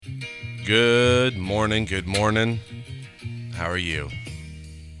Good morning, good morning. How are you?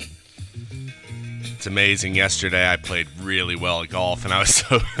 It's amazing. Yesterday I played really well at golf and I was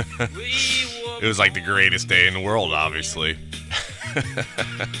so... It was like the greatest day in the world, obviously.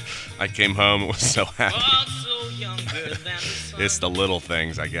 I came home and was so happy. It's the little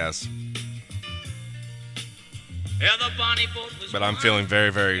things, I guess. But I'm feeling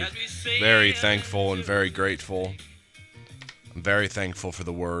very thankful and very grateful. I'm very thankful for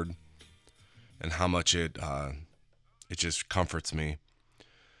the word and how much it just comforts me.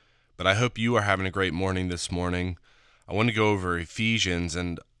 But I hope you are having a great morning this morning. I want to go over Ephesians,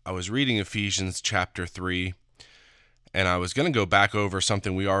 and I was reading Ephesians chapter 3, and I was going to go back over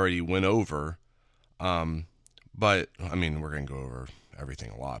something we already went over. But, I mean, we're going to go over everything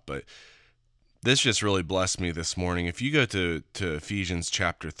a lot, but this just really blessed me this morning. If you go to Ephesians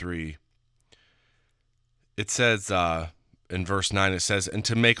chapter 3, it says, in verse 9, it says, "And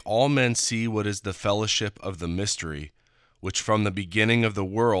to make all men see what is the fellowship of the mystery, which from the beginning of the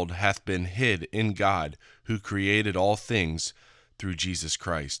world hath been hid in God, who created all things through Jesus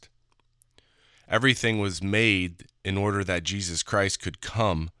Christ." Everything was made in order that Jesus Christ could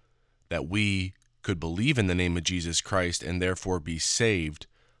come, that we could believe in the name of Jesus Christ and therefore be saved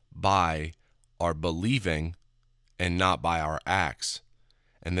by our believing and not by our acts.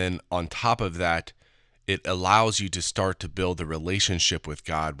 And then on top of that, it allows you to start to build a relationship with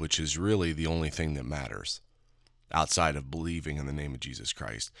God, which is really the only thing that matters outside of believing in the name of Jesus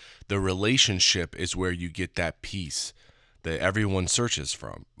Christ. The relationship is where you get that peace that everyone searches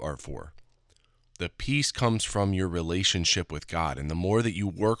for. The peace comes from your relationship with God. And the more that you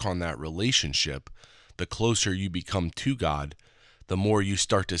work on that relationship, the closer you become to God, the more you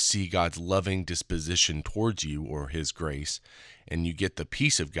start to see God's loving disposition towards you, or his grace, and you get the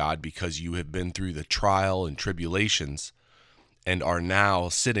peace of God because you have been through the trial and tribulations and are now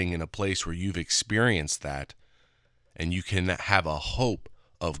sitting in a place where you've experienced that, and you can have a hope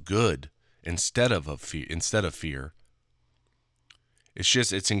of good instead of fear.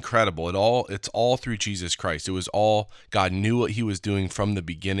 It's incredible. It's all through Jesus Christ. It was all, God knew what he was doing from the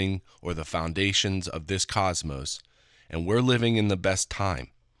beginning, or the foundations of this cosmos. And we're living in the best time.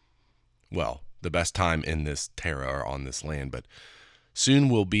 Well, the best time in this terra, or on this land, but soon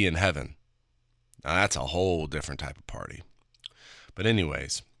we'll be in heaven. Now that's a whole different type of party. But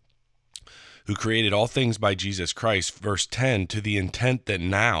anyways, who created all things by Jesus Christ, verse 10, to the intent that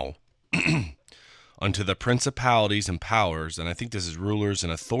now unto the principalities and powers, and I think this is rulers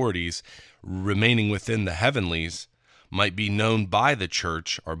and authorities remaining within the heavenlies, might be known by the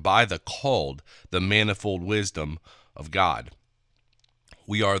church, or by the called, the manifold wisdom of God.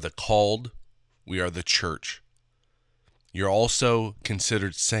 We are the called, we are the church. You're also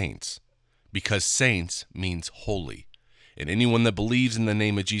considered saints, because saints means holy. And anyone that believes in the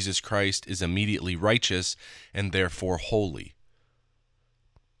name of Jesus Christ is immediately righteous and therefore holy.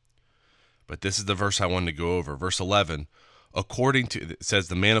 But this is the verse I wanted to go over. Verse 11, it says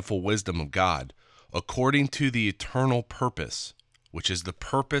the manifold wisdom of God, according to the eternal purpose, which is the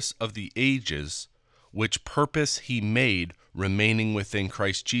purpose of the ages, which purpose he made remaining within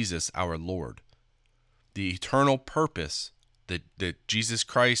Christ Jesus our Lord. The eternal purpose that Jesus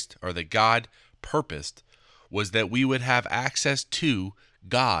Christ, or that God purposed, was that we would have access to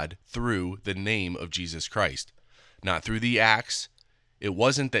God through the name of Jesus Christ, not through the acts. It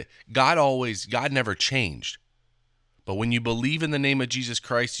wasn't that God never changed. But when you believe in the name of Jesus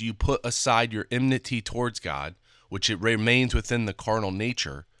Christ, you put aside your enmity towards God, which it remains within the carnal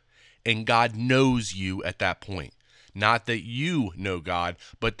nature, and God knows you at that point. Not that you know God,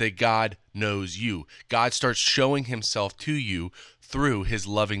 but that God knows you. God starts showing himself to you through his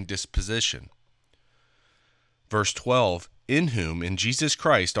loving disposition. Verse 12, in Jesus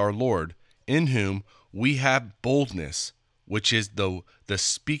Christ our Lord, in whom we have boldness, which is the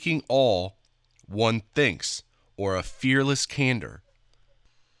speaking all one thinks, or a fearless candor.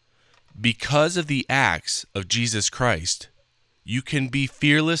 Because of the acts of Jesus Christ, you can be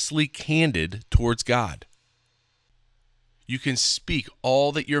fearlessly candid towards God. You can speak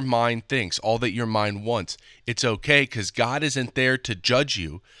all that your mind thinks, all that your mind wants. It's okay, because God isn't there to judge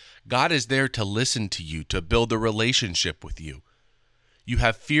you. God is there to listen to you, to build a relationship with you. You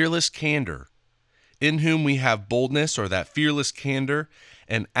have fearless candor, in whom we have boldness, or that fearless candor,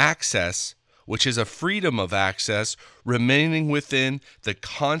 and access, which is a freedom of access, remaining within the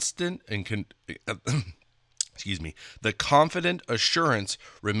constant and the confident assurance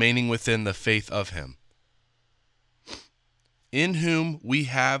remaining within the faith of him. In whom we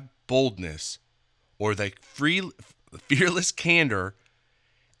have boldness, or the fearless candor,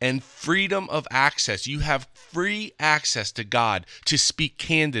 and freedom of access. You have free access to God to speak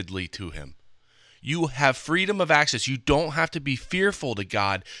candidly to him. You have freedom of access. You don't have to be fearful to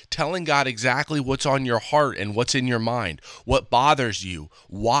God, telling God exactly what's on your heart and what's in your mind, what bothers you,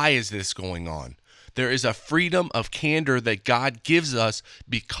 why is this going on. There is a freedom of candor that God gives us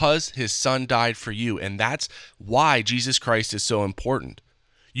because his son died for you, and that's why Jesus Christ is so important.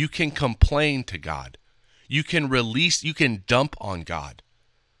 You can complain to God. You can release, you can dump on God,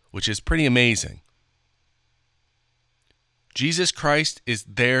 which is pretty amazing. Jesus Christ is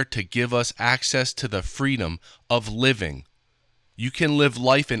there to give us access to the freedom of living. You can live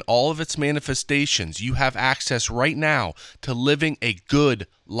life in all of its manifestations. You have access right now to living a good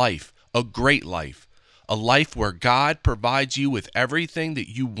life, a great life, a life where God provides you with everything that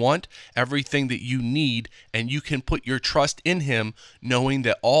you want, everything that you need, and you can put your trust in him, knowing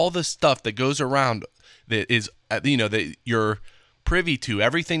that all the stuff that goes around that is, that you're privy to,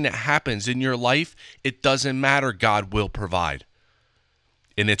 everything that happens in your life, it doesn't matter. God will provide.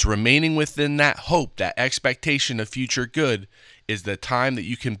 And it's remaining within that hope, that expectation of future good is the time that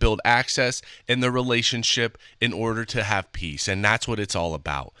you can build access in the relationship in order to have peace. And that's what it's all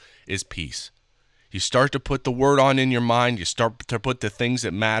about, is peace. You start to put the word on in your mind. You start to put the things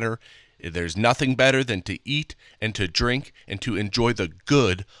that matter. There's nothing better than to eat and to drink and to enjoy the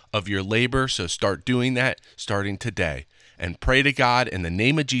good of your labor. So start doing that starting today. And pray to God in the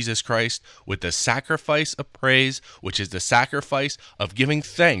name of Jesus Christ with the sacrifice of praise, which is the sacrifice of giving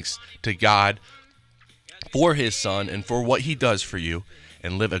thanks to God for his son and for what he does for you,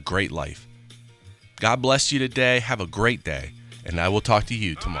 and live a great life. God bless you today. Have a great day, and I will talk to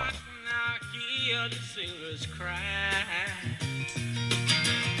you tomorrow.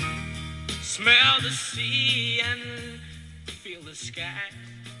 Smell the sea and feel the sky.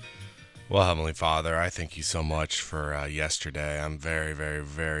 Well, Heavenly Father, I thank you so much for yesterday. I'm very, very,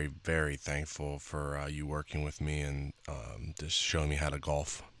 very, very thankful for you working with me and just showing me how to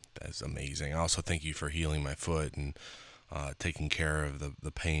golf. That's amazing. I also thank you for healing my foot and taking care of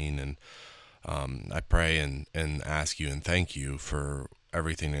the pain. And I pray and ask you and thank you for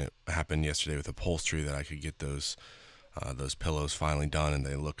everything that happened yesterday with upholstery, that I could get those pillows finally done and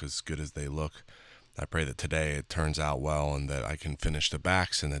they look as good as they look. I pray that today it turns out well and that I can finish the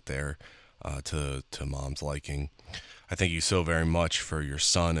backs and that they're to Mom's liking. I thank you so very much for your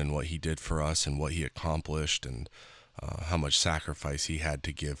son and what he did for us and what he accomplished and how much sacrifice he had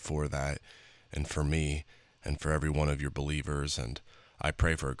to give for that and for me and for every one of your believers. And I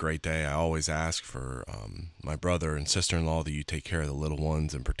pray for a great day. I always ask for my brother and sister-in-law that you take care of the little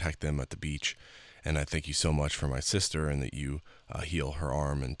ones and protect them at the beach. And I thank you so much for my sister and that you heal her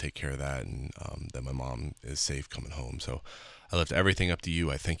arm and take care of that, and that my mom is safe coming home. So I lift everything up to you.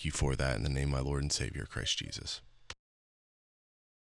 I thank you for that in the name of my Lord and Savior, Christ Jesus.